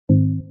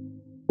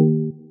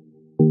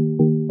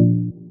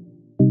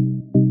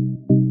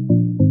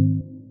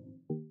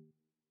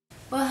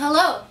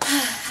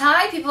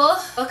people,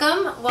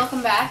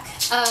 welcome back.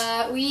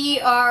 We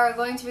are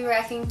going to be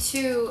reacting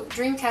to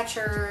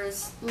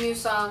Dreamcatcher's new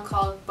song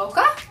called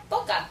Boca.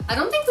 Boca. I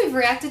don't think we've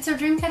reacted to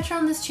Dreamcatcher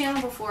on this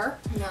channel before.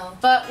 No.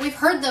 But we've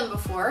heard them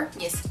before.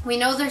 Yes. We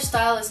know their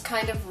style is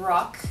kind of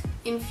rock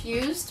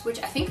infused, which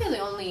I think are the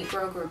only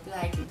girl group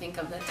that I can think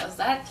of that does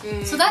that.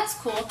 So that's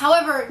cool.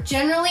 However,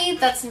 generally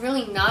that's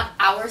really not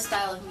our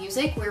style of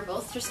music. We're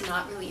both just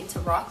not really into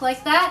rock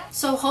like that.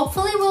 So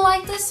hopefully we'll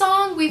like this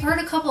song. We've heard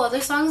a couple other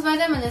songs by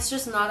them and it's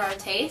just not our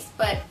taste,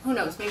 but who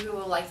knows, maybe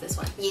we'll like this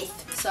one. Yes.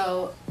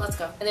 So let's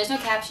go. And there's no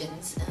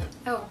captions.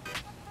 Oh.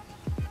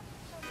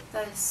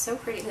 That is so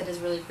pretty. That is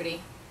really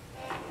pretty.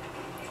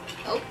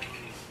 Oh.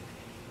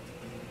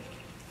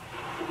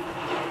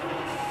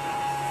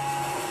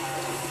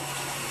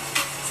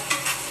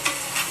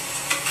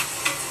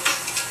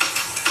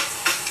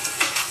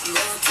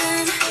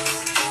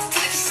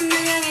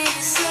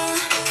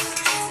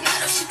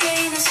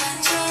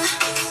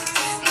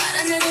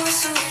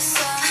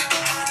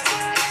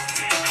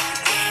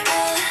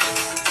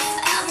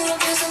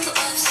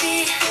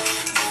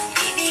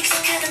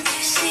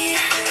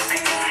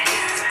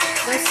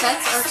 Their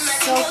sets are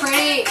so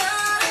pretty. Ooh.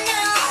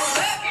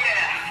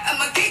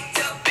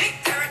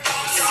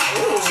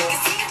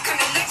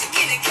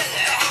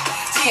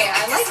 Okay,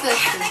 I like the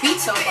beat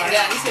so far.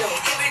 Yeah, me too.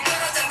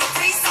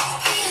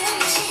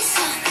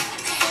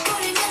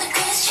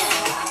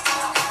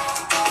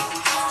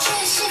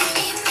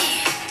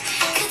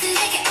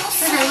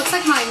 Her hair looks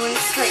like mine when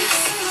it's straight.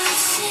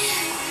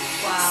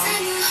 Wow.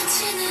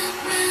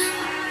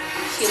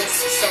 She looks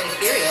so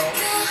ethereal.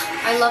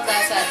 I love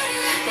that set.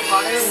 The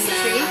water and the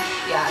tree.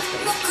 Yeah, it's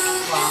pretty.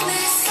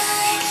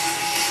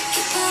 Wow.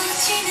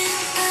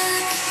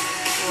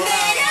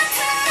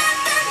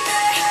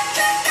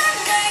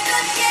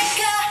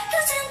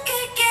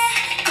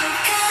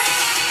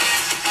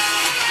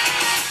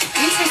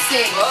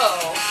 Interesting.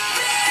 Whoa.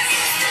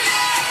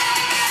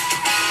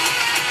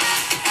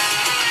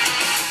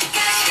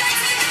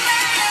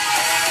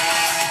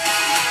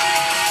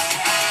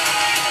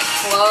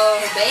 Whoa,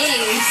 her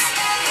bangs.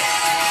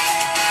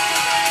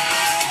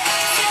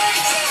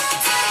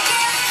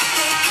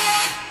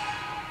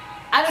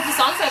 Out of the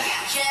songs that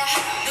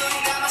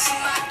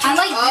I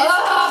like this.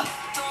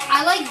 I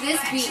like this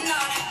beat.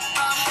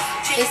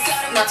 it's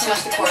not so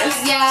much the chorus.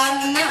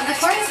 Yeah, no, the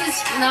chorus is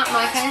not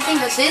my kind of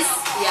thing, but this,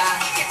 Yeah.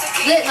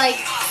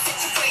 like,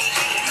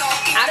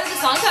 Out of the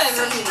songs that I've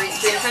heard from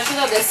Dreamcatcher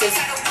though, this is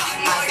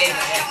my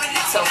favorite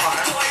so far.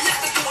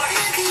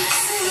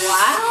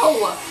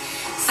 Wow.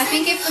 I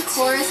think if the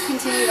chorus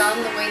continued on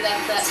the way that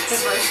the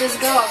verses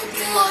go, I would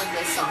love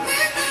this song.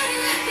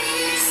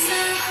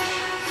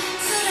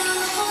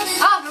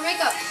 Ah, her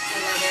makeup. I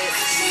love it.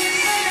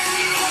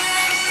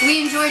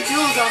 We enjoy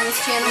Jules on this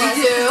channel, We as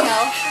you do. can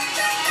tell.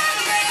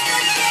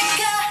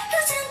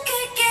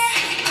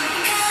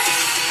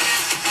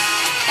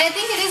 I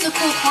think it is a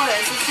cool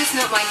chorus, it's just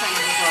not my kind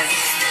of a chorus.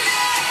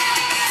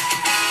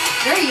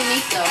 Very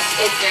unique though.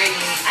 It's very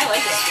unique. I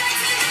like it.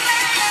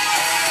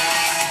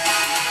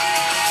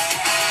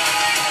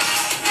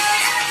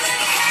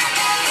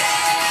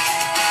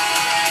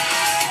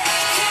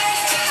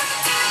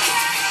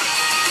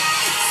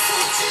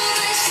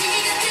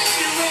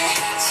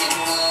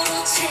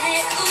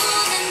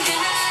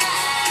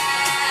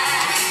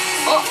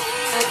 Oh,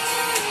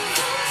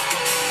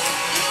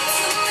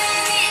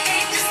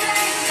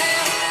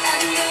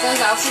 Those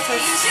outfits are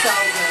so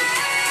good.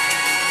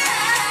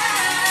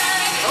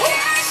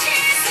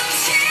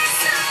 oh.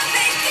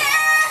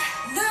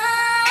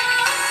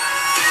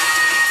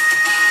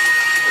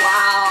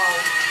 Wow.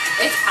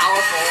 It's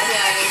powerful.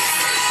 Yeah, it is.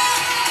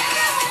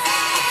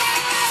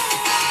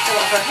 I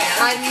love her hair.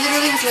 I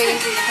literally was waiting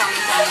for you to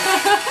comment on it.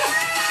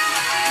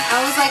 I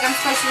was like, I'm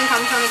surprised she didn't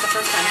comment on it the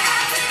first time.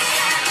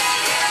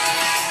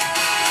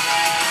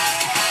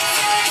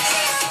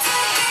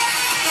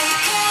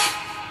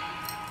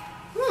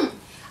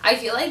 I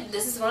feel like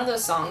this is one of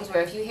those songs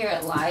where if you hear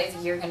it live,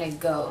 you're gonna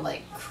go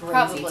like crazy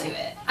Probably. to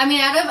it. I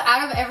mean, out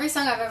of every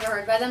song I've ever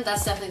heard by them,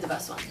 that's definitely the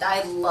best one.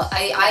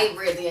 I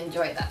really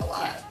enjoyed that a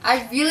lot. Yeah.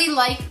 I really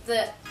like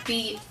the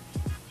beat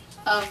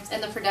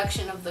and the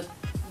production of the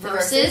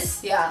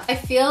verses. Yeah. I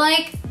feel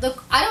like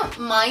I don't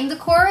mind the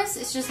chorus,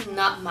 it's just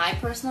not my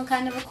personal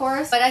kind of a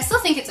chorus, but I still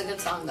think it's a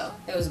good song though.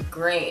 It was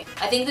great.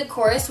 I think the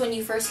chorus, when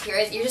you first hear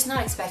it, you're just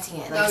not expecting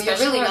it. Like, No, you're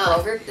especially really when a not.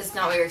 girl group, that's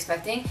not what you're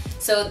expecting.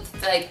 So,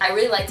 like, I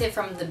really liked it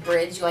from the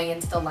bridge going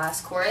into the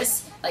last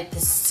chorus, like the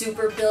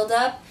super build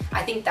up.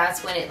 I think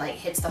that's when it like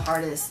hits the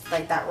hardest,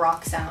 like that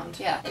rock sound.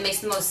 Yeah. It makes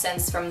the most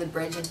sense from the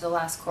bridge into the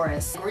last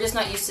chorus. We're just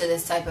not used to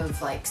this type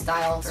of like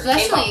style, for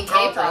Especially in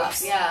girl K-pop,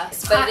 groups. yeah.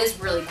 But it is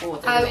really cool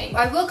what they're doing.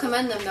 I will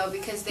commend them though,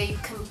 because they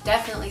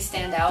definitely definitely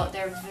stand out.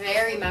 They're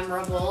very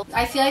memorable.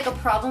 I feel like a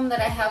problem that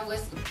I have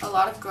with a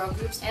lot of girl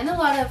groups and a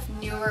lot of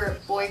newer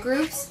boy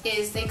groups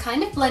is they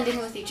kind of blend in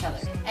with each other.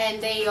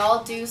 And they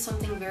all do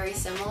something very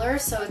similar,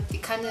 so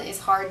it kind of is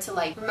hard to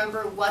like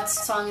remember what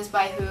song is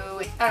by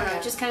who. I don't know,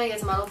 it just kind of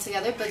gets muddled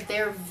together, but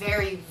they're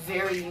very,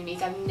 very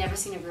unique. I've never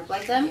seen a group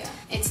like them. Yeah.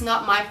 It's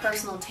not my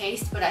personal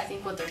taste, but I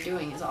think what they're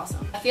doing is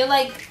awesome. I feel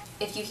like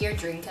if you hear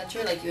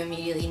Dreamcatcher, like you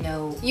immediately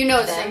know You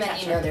know them and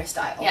Dreamcatcher. you know their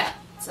style. Yeah.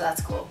 So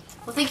that's cool.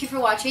 Well, thank you for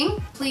watching.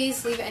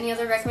 Please leave any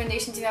other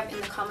recommendations you have in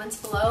the comments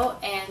below,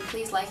 and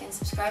please like and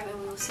subscribe, and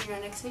we will see you in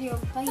our next video.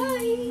 Bye!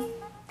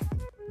 Bye.